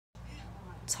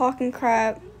talking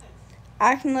crap,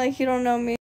 acting like you don't know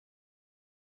me.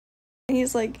 And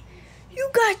he's like, you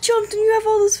got jumped and you have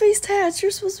all those face tats.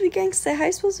 You're supposed to be gangsta. How are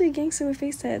you supposed to be gangsta with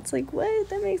face tats? Like, what?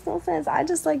 That makes no sense. I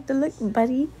just like to look,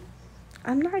 buddy.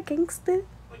 I'm not gangsta.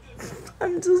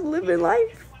 I'm just living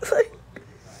life. Like,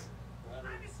 I'm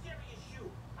as scary as you.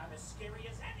 I'm as scary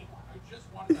as anyone. I just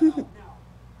wanted to help. No,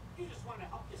 you just want to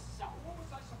help yourself. What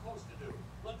was I supposed to do?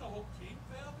 Let the whole team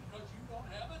fail because you don't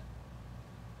have it?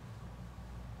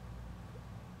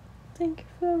 thank you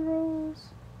for the rose.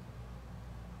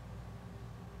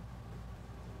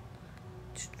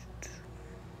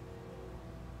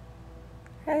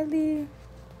 Ellie.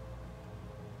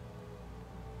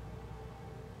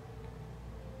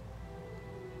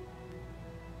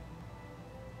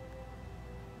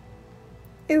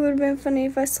 It would have been funny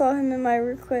if I saw him in my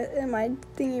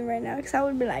thingy right now, because I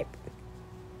would be like,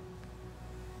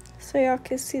 so y'all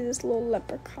can see this little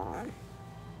leprechaun.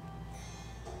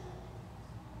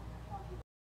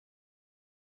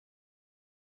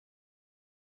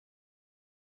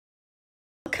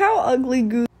 Look how ugly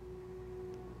Goose.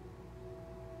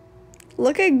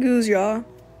 Look at Goose, y'all.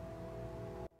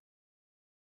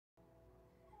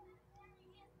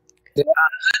 There are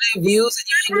 100 views and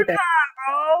you ain't get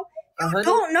Bro, you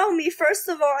don't know me, first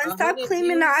of all, and stop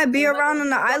claiming that I be around on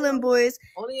the island, boys.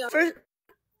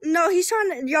 No, he's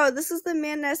trying to. Yo, this is the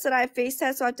man that said I face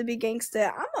tat, so I have to be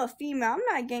gangsta. I'm a female. I'm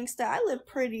not gangsta. I live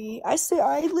pretty. I say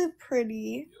I live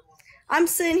pretty. I'm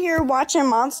sitting here watching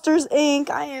Monsters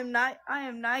Inc. I am not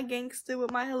gangsta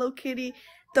with my Hello Kitty.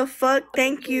 The fuck?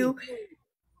 Thank you.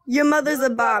 Your mother's a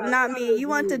bop, not me. You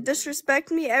want to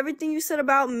disrespect me? Everything you said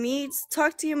about me,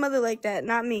 talk to your mother like that,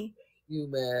 not me. You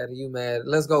mad.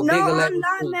 Let's go. No, I'm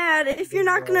not mad. If you're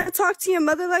not gonna talk to your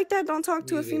mother like that, don't talk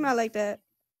to a female like that.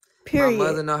 Period. My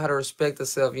mother know how to respect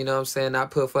herself, you know what I'm saying?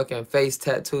 Not put fucking face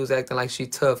tattoos acting like she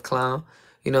tough, clown.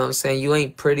 You know what I'm saying? You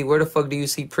ain't pretty. Where the fuck do you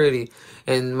see pretty?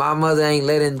 And my mother ain't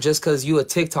letting just because you a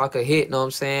TikToker hit, know what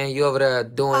I'm saying? You over there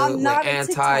doing with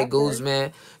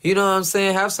anti-Guzman. You know what I'm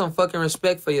saying? Have some fucking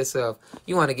respect for yourself.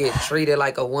 You want to get treated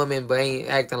like a woman but ain't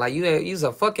acting like you's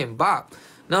a fucking bop.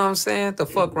 Know what I'm saying? The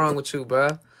fuck wrong with you, bro?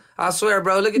 I swear,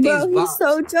 bro. Look at these bops. He's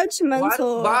so judgmental. Why do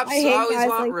bops I hate always guys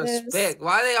want like respect? this.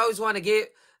 Why they always want to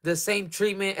get the same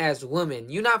treatment as women?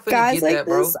 You not finna guys get like that,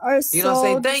 bro. This are you know what I'm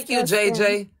saying? so Thank disgusting.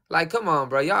 you, JJ. Like, come on,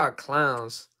 bro. Y'all are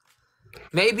clowns.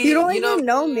 Maybe you don't even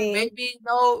know me. Maybe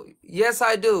no. Yes,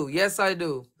 I do. Yes, I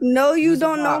do. No, you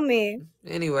don't know me.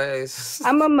 Anyways,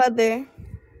 I'm a mother.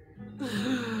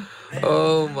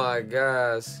 Oh my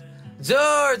gosh,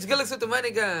 George, good looks with the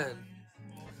money gun.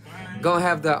 Gonna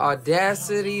have the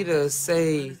audacity to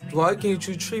say, why can't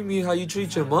you treat me how you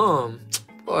treat your mom?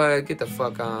 Boy, get the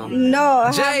fuck on. No,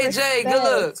 JJ, good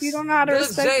looks. You don't know how to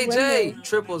respect JJ. women.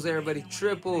 Triples, everybody.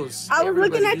 Triples. I was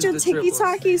looking at your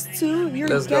tiki-talkies too. You're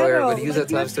Let's ghetto. go, everybody. Use that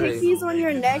times 3. Pickies on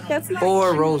your neck. That's not 4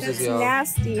 cute. roses, That's y'all.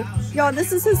 nasty. Y'all,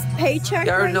 this is his paycheck.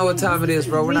 Y'all already know what time it is,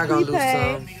 bro. We're not gonna lose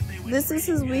time. This is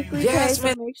his weekly pay,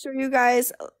 so make sure you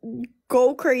guys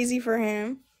go crazy for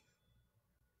him.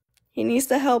 He needs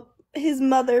to help his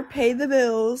mother pay the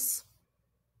bills.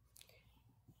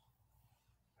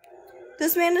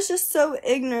 This man is just so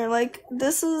ignorant. Like,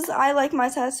 I like my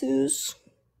tattoos.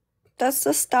 That's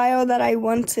the style that I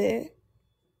wanted.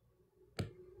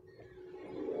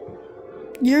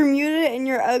 You're muted and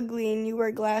you're ugly and you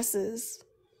wear glasses.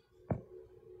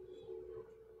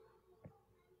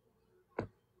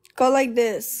 Go like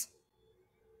this.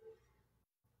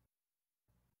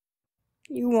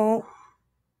 You won't.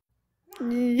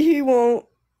 He won't.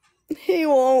 He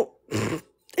won't.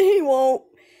 He won't.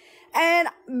 And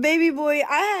baby boy,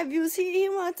 I have views. He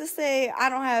wanted to say I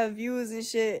don't have views and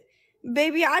shit.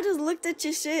 Baby, I just looked at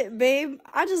your shit, babe.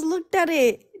 I just looked at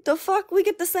it. The fuck, we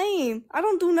get the same. I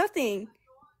don't do nothing.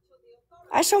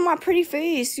 I show my pretty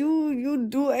face. You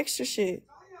do extra shit.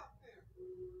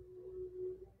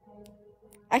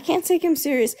 I can't take him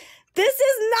serious. This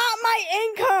is not my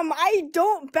income. I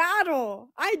don't battle.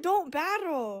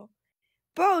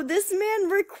 Bro, this man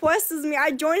requests me.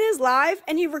 I join his live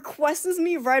and he requests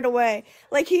me right away.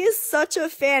 Like, he is such a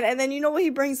fan. And then you know what he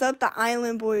brings up? The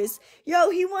Island Boys. Yo,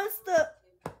 he wants the...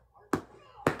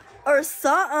 Or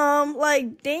something.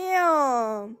 Like,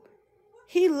 damn.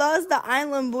 He loves the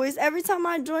Island Boys. Every time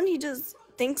I join, he just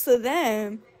thinks of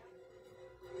them.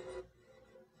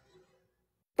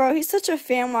 Bro, he's such a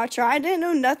fan watcher. I didn't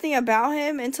know nothing about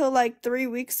him until like 3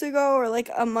 weeks ago or like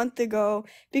a month ago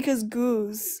because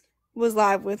Goose was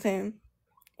live with him.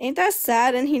 Ain't that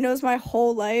sad? And he knows my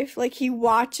whole life. Like, he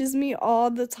watches me all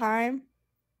the time.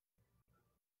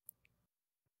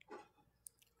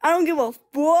 I don't give a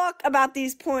fuck about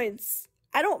these points.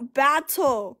 I don't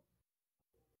battle.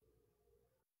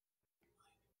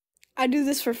 I do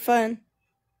this for fun.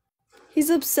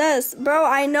 He's obsessed. Bro,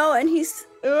 I know, and he's...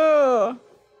 Ugh.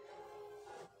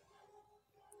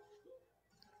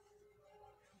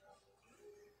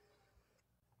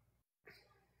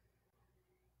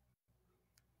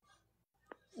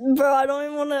 Bro, I don't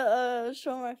even want to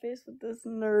show my face with this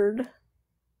nerd.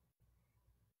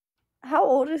 How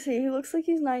old is he? He looks like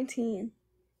he's 19.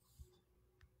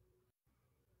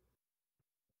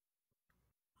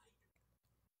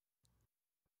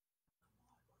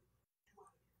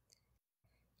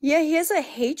 Yeah, he has a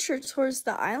hatred towards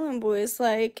the Island Boys.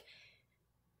 Like,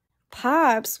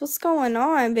 Pops, what's going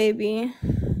on, baby?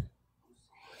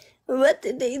 What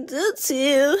did they do to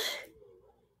you?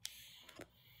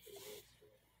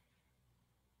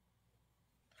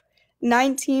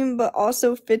 $19, but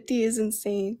also $50 is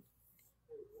insane.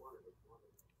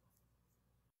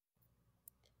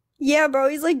 Yeah, bro,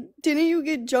 he's like, didn't you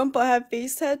get jumped but have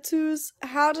face tattoos?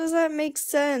 How does that make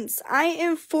sense? I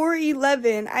am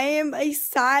 4'11". I am a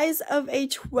size of a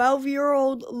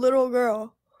 12-year-old little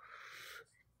girl.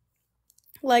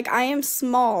 Like, I am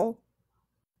small.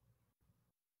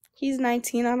 He's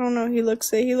 19. I don't know. He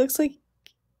looks like,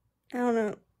 I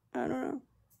don't know.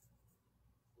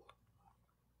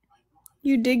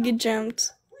 You did get jumped.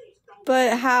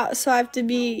 But how? So I have to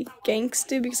be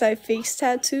gangsta because I have face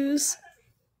tattoos?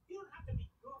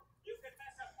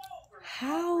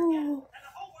 How?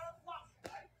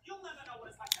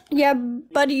 Yeah,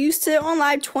 buddy, you sit on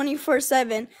live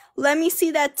 24/7. Let me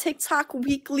see that TikTok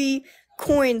weekly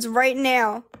coins right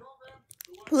now.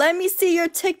 Let me see your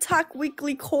TikTok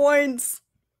weekly coins.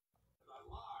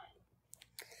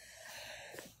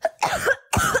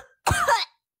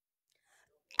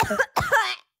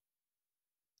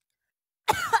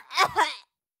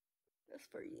 That's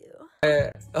for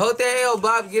you. Hold the hell,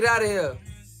 Bob. Get out of here.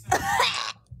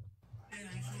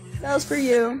 That was for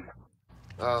you.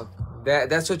 Oh,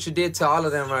 that's what you did to all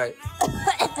of them, right?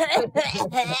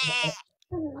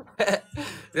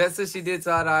 That's what she did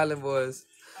to all the Island Boys.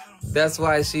 That's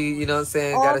why she, you know what I'm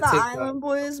saying, all got a the TikTok. Island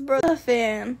Boys, bro, the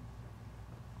fan.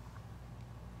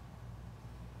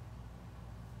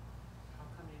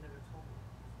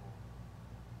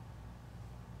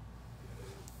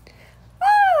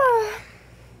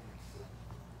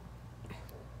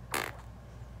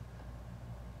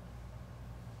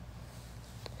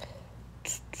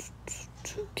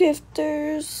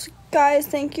 Gifters. Guys,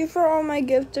 thank you for all my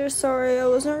gifters. Sorry, I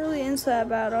wasn't really into that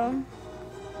battle.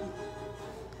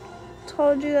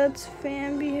 Told you that's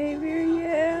fan behavior,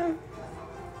 yeah.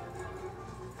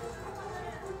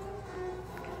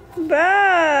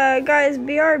 Bah, guys,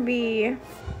 BRB.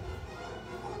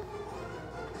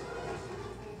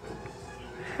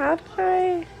 How did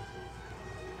I...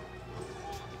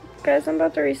 Guys, I'm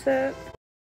about to reset.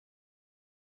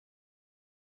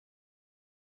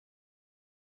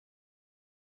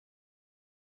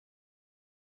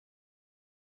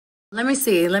 Let me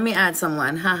see. Let me add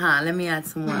someone. Haha. Let me add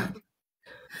someone.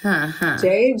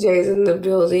 Jay's in the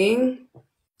building.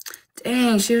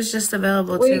 Dang, she was just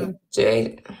available Wait, too.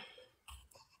 Jade.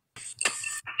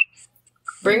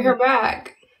 Bring her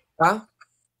back. Huh?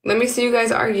 Let me see you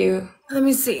guys argue. Let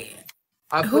me see.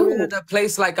 I put it in a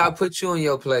place like I put you in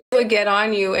your place. Would get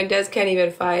on you and Des can't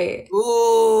even fight.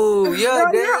 Ooh, yeah,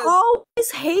 Bro, you're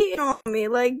always hating on me,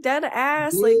 like dead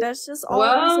ass. Like that's just all.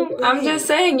 Well, I'm just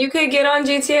saying you could get on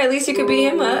GTA. At least you could beat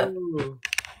him up.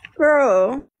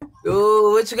 Bro.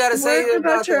 Ooh, what you gotta say Worry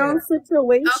about your own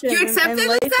situation. Oh, you accept it,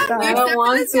 Lizette? I don't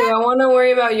want to. I want to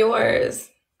worry about yours.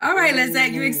 All right,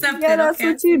 Lizette, you accept it. Yeah, that's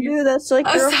what you do. That's like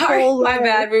your whole life. My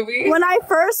bad, Ruby. When I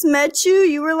first met you,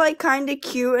 you were like kind of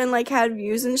cute and like had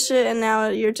views and shit, and now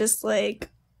you're just like.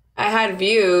 I had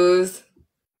views.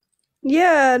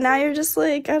 Yeah, now you're just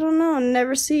like, I don't know,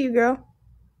 never see you, girl.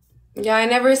 Yeah, I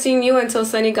never seen you until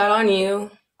Sunny got on you.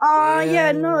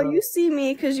 Yeah, no, you see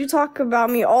me because you talk about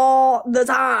me all the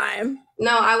time.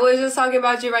 No, I was just talking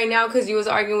about you right now because you was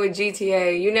arguing with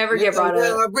GTA. You never get brought up.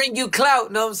 I bring you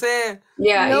clout, know what I'm saying?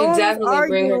 Yeah, No you definitely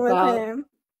bring her with clout. him.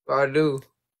 I do.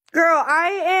 Girl, I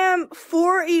am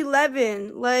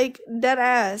 4'11", like dead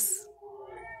ass.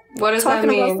 What does that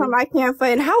Talking mean? about something I can't fight.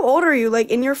 And how old are you? Like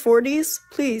in your 40s?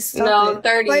 Please stop No, it.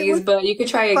 30s, but you could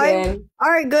try again. All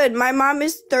right, good. My mom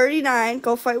is 39.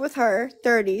 Go fight with her.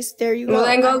 30s. There you go. Well,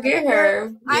 then go get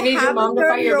her. You need your mom to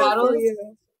fight your battles?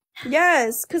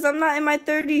 Yes, because I'm not in my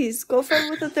 30s. Go fight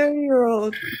with a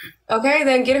 30-year-old. Okay,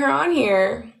 then get her on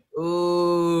here.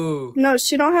 Ooh. No,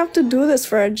 she don't have to do this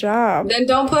for a job. Then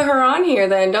don't put her on here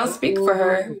then. Don't speak for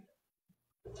her.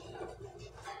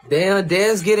 Damn,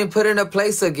 Des getting put in a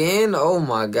place again? Oh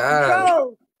my God.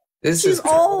 Bro, This she's is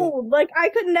old. Like, I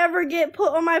could never get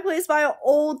put on my place by an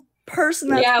old person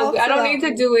that Yeah, talks I don't about need to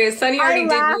me. do it. Sunny I already did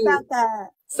laugh you. at that.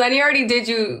 Sunny already did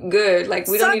you good. Like,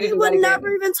 we don't need to Sunny do would that never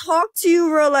again. even talk to you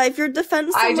in real life. You're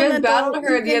defending I someone just that battled don't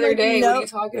her the even other like day. What are know. you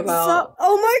talking So, about?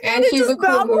 oh my god, And I she's a just cool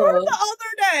battled her girl. the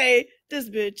other day. This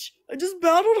bitch. I just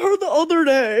battled her the other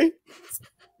day.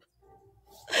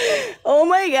 Oh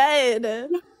my god.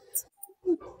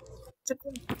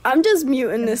 I'm just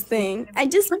muting this thing. I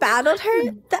just battled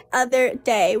her the other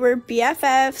day. We're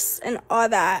BFFs and all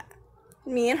that.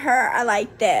 Me and her are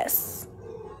like this.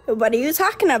 What are you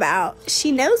talking about?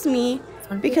 She knows me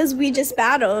because we just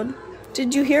battled.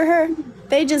 Did you hear her?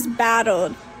 They just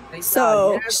battled.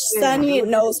 So Sunny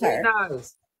knows her.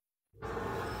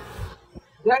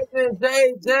 Jackson,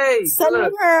 Jay, Sunny and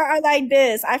look. her are like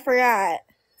this. I forgot.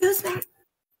 Guzman.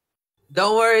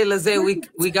 Don't worry, Lizzie.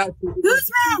 We got you.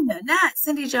 Guzman, not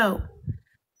Cindy Joe.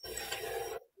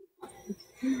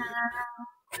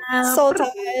 Soul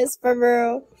ties for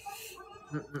real.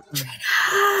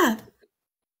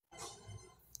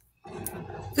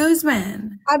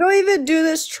 Guzman. I don't even do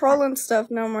this trolling stuff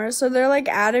no more. So they're like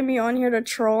adding me on here to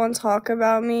troll and talk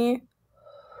about me.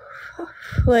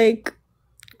 Like,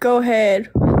 go ahead.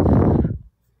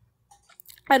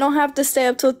 I don't have to stay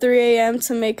up till 3 a.m.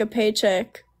 to make a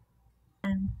paycheck.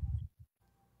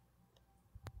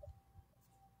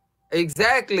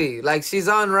 Exactly. Like, she's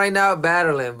on right now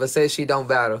battling, but says she don't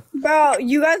battle. Bro,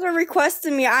 you guys are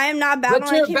requesting me. I am not battling.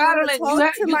 But you're I came battling. in to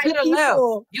talk to You my could have left.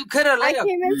 people. You could have I left.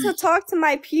 came in to talk to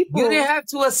my people. You didn't have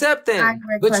to accept them.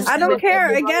 But you I don't still care.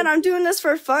 said Again, I'm doing this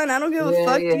for fun. I don't give a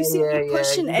fuck. Yeah, You see me yeah.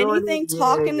 pushing You doing anything, it?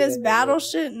 talking Yeah, this yeah, battle yeah.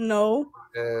 shit? No.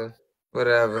 Yeah,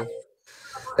 whatever.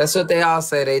 That's what they all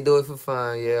say. They do it for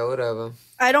fun. Yeah, whatever.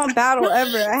 I don't battle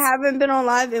ever. I haven't been on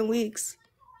live in weeks.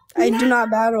 I do not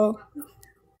battle.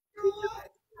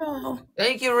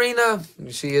 Thank you, Rena.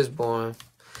 She is born.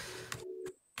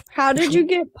 How did you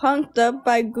get punked up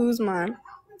by Guzman?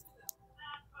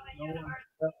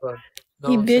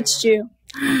 He bitched you.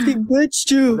 He bitched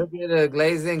you. Look at the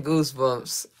glazing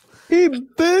goosebumps. He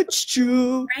bitched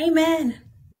you. Amen.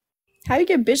 How you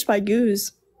get bitched by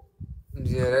Goose?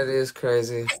 Yeah, that is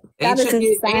crazy. That is Ain't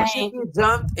you insane. get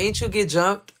jumped? Ain't you get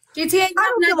jumped? GTA, you I have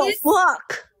don't give a nuggets?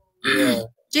 fuck. Yeah.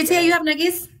 GTA, you have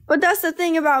nuggets? But that's the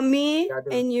thing about me Yeah, I do.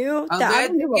 and you. That I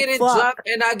Imagine don't give a getting fuck. jumped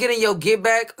and not getting your get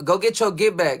back. Go get your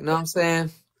get back. Know what I'm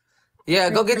saying? Yeah,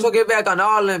 go get your get back on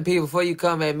all them people before you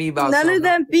come at me about None something. of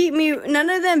them beat me. None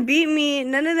of them beat me.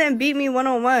 None of them beat me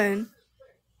 1-on-1.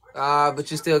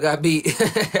 But you still got beat.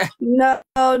 No,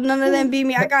 none of them beat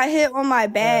me. I got hit on my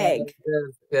bag.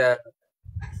 Yeah.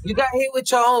 You got hit with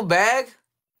your own bag?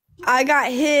 I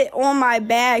got hit on my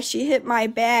bag. She hit my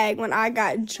bag when I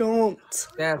got jumped.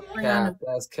 That's cap.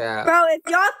 That's cap. Bro, if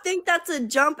y'all think that's a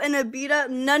jump and a beat up,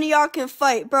 none of y'all can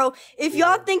fight, bro. If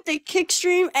y'all think the kick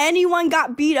stream anyone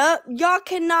got beat up, y'all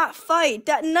cannot fight.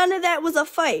 That none of that was a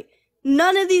fight.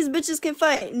 None of these bitches can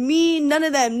fight. Me, none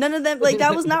of them. None of them. Like,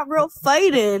 that was not real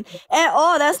fighting at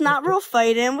all. That's not real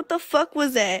fighting. What the fuck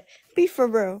was that? Be for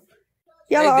real.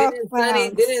 Y'all are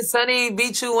Didn't Sunny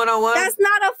beat you 1-on-1? That's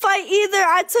not a fight either.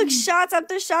 I took shots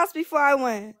after shots before I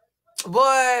went.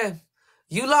 Boy,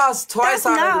 you lost twice That's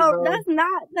already,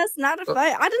 not, that's not a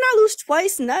fight. I did not lose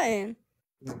twice, nothing.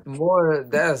 bro.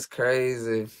 That's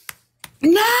crazy.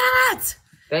 Not!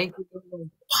 Thank you.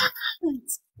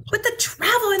 With the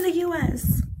travel in the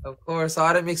U.S. Of course,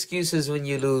 all them excuses when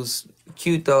you lose.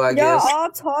 Cute though, I Y'all guess. all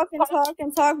talk and talk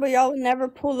and talk, but y'all would never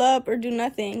pull up or do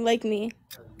nothing like me.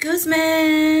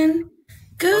 Guzman.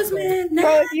 Guzman.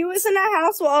 Bro, if you was in a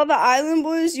house with all the island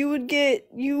boys, you would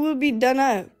be done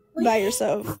up by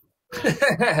yourself.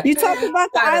 You talk about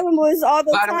the island boys all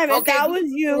the time. If that was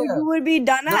you, you would be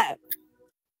done up.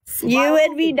 You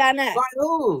would be done up. By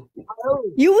who?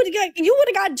 You would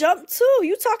have got jumped too.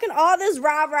 You talking all this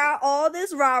rah-rah, all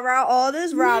this rah-rah, all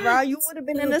this rah-rah. You would have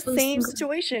been in the same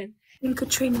situation. In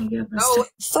Katrina, yeah. No,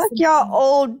 Fuck y'all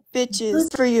old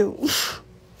bitches for you.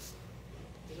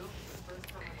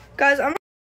 Guys, I'm